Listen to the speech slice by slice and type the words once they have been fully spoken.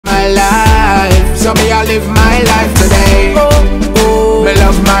so me I live my life today. Me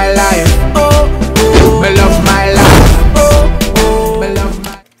love my life. Me love my life. Me love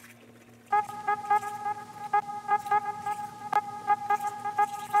my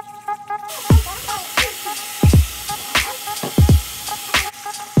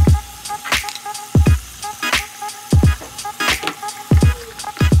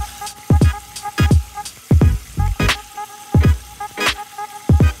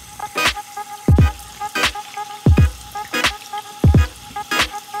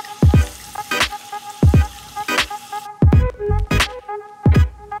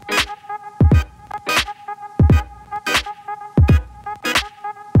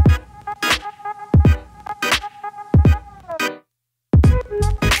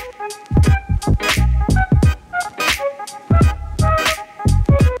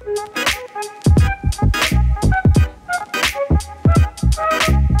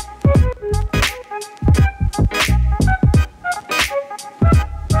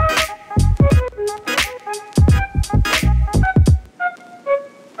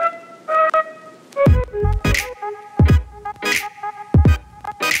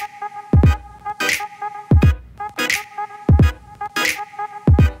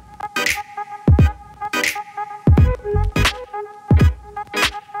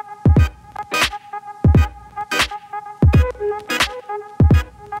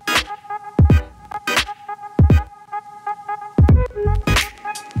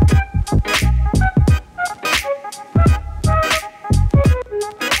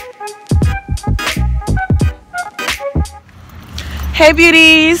Hey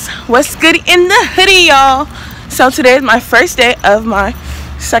beauties, what's good in the hoodie, y'all? So today is my first day of my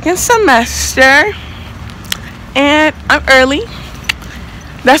second semester and I'm early.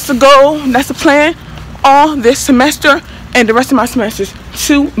 That's the goal, that's the plan all this semester and the rest of my semesters,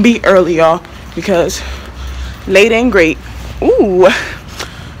 to be early, y'all, because late ain't great. Ooh.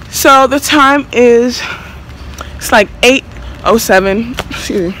 So the time is, it's like 8:07.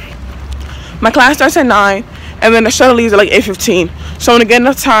 Excuse me. My class starts at 9 and then the shuttle leaves at like 8:15. So I'm gonna get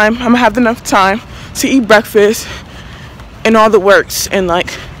enough time, I'm gonna have enough time to eat breakfast and all the works and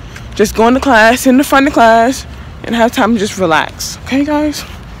like just go into class, in the front of class and have time to just relax. Okay guys?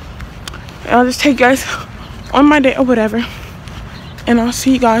 And I'll just take you guys on my day or whatever. And I'll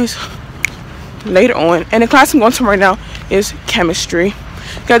see you guys later on. And the class I'm going to right now is chemistry.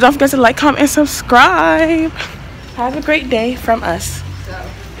 Guys, don't forget to like, comment, and subscribe. Have a great day from us.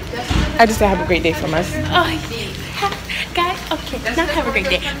 I just said have a great day from us. Oh, guys, okay, not have a great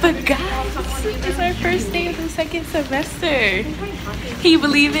day, but guys, it's our first day of the second semester. Can you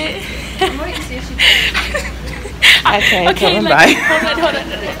believe it? Okay, okay, come like, by. hold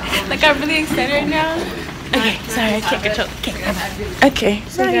on. Like, I'm really excited right now. Okay, sorry, I can't control. Okay, bye-bye. Okay,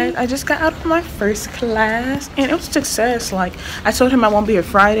 so guys, I just got out of my first class and it was a success. Like, I told him I won't be here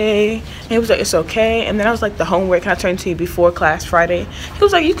Friday and he was like, it's okay. And then I was like, the homework, can I turn it to you before class Friday? He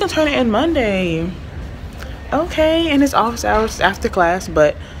was like, you can turn it in Monday. Okay, and it's office hours after class,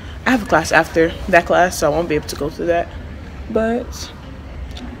 but I have a class after that class, so I won't be able to go through that. But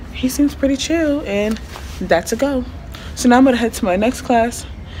he seems pretty chill and that's a go. So now I'm gonna head to my next class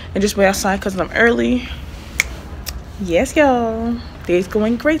and just wait outside because I'm early. Yes, y'all, day's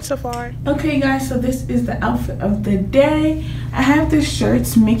going great so far. Okay guys, so this is the outfit of the day. I have this shirt,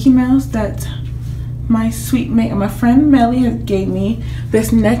 it's Mickey Mouse, that my sweet mate, my friend Melly gave me.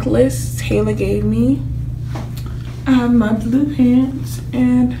 This necklace Taylor gave me. I have my blue pants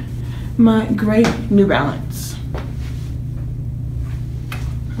and my gray New Balance.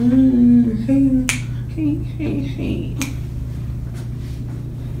 Hey.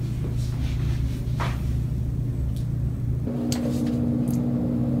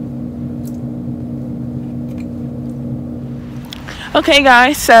 Okay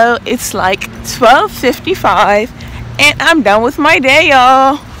guys, so it's like 12:55 and I'm done with my day,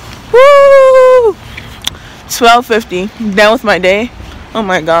 y'all. Woo! 12:50, done with my day. Oh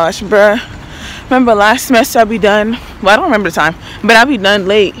my gosh, bruh. Remember last semester I'd be done, well I don't remember the time, but I'd be done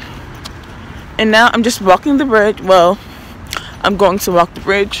late. And now I'm just walking the bridge. Well, I'm going to walk the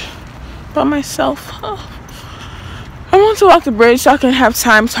bridge by myself. Oh. I want to walk the bridge so I can have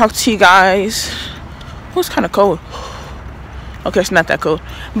time to talk to you guys. Oh, it's kind of cold. Okay, it's not that cold,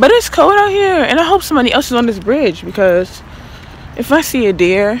 but it's cold out here, and I hope somebody else is on this bridge, because if I see a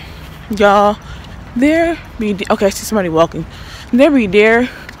deer, y'all, there be okay, I see somebody walking. There be deer,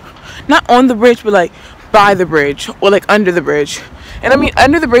 not on the bridge, but like by the bridge or like under the bridge. And I mean,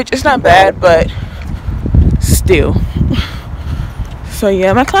 under the bridge, it's not bad, but still. So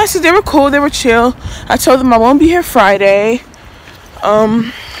yeah, my classes, they were cool, they were chill. I told them I won't be here Friday.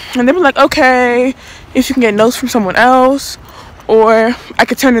 And they were like, okay, if you can get notes from someone else, or I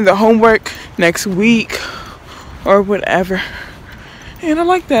could turn in the homework next week or whatever. And I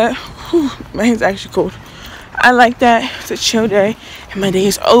like that. Whew, my hand's actually cold. I like that. It's a chill day and my day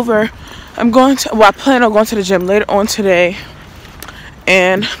is over. I plan on going to the gym later on today,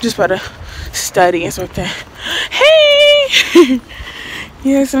 and I'm just about to study and stuff like that. Hey!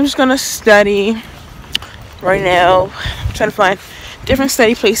 Yes, I'm just gonna study right now. I'm trying to find different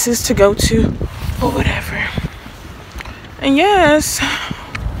study places to go to or whatever. And yes,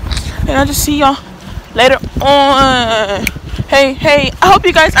 and I'll just see y'all later on. Hey, I hope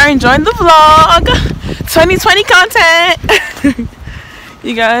you guys are enjoying the vlog. 2020 content.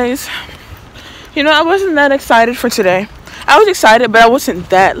 You guys, you know, I wasn't that excited for today. I was excited, but I wasn't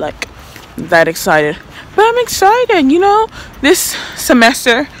that excited. But I'm excited, you know. This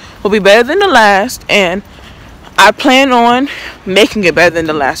semester will be better than the last, and I plan on making it better than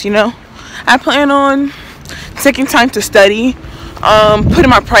the last, you know. I plan on taking time to study, putting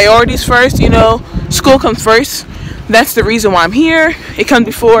my priorities first, you know. School comes first. That's the reason why I'm here. It comes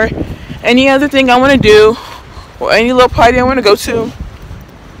before any other thing I want to do or any little party I want to go to.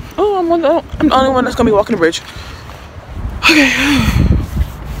 Oh, I'm the only one that's going to be walking the bridge. Okay.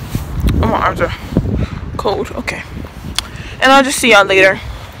 Oh, my arms are cold. Okay. And I'll just see y'all later.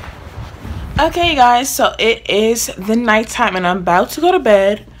 Okay, guys. So it is the nighttime and I'm about to go to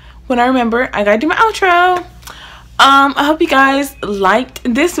bed. When I remember, I got to do my outro. I hope you guys liked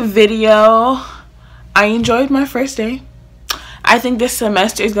this video. I enjoyed my first day. I think this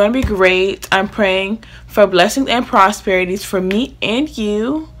semester is going to be great. I'm praying for blessings and prosperities for me and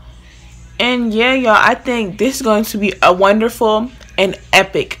you. And yeah, y'all, I think this is going to be a wonderful and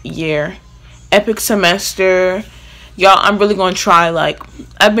epic year. Epic semester. Y'all, I'm really going to try. Like,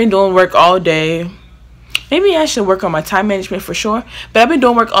 I've been doing work all day. Maybe I should work on my time management for sure. But I've been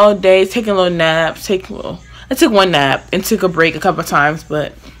doing work all day, taking little naps. I took one nap and took a break a couple of times,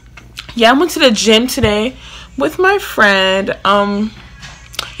 but yeah, I went to the gym today with my friend.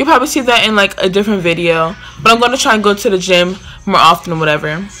 You'll probably see that in like a different video, but I'm going to try and go to the gym more often or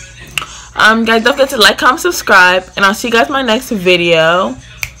whatever. Guys, don't forget to like, comment, subscribe, and I'll see you guys in my next video.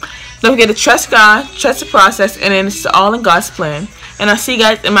 Don't forget to trust God, trust the process, and then it's all in God's plan. And I'll see you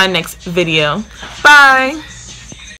guys in my next video. Bye!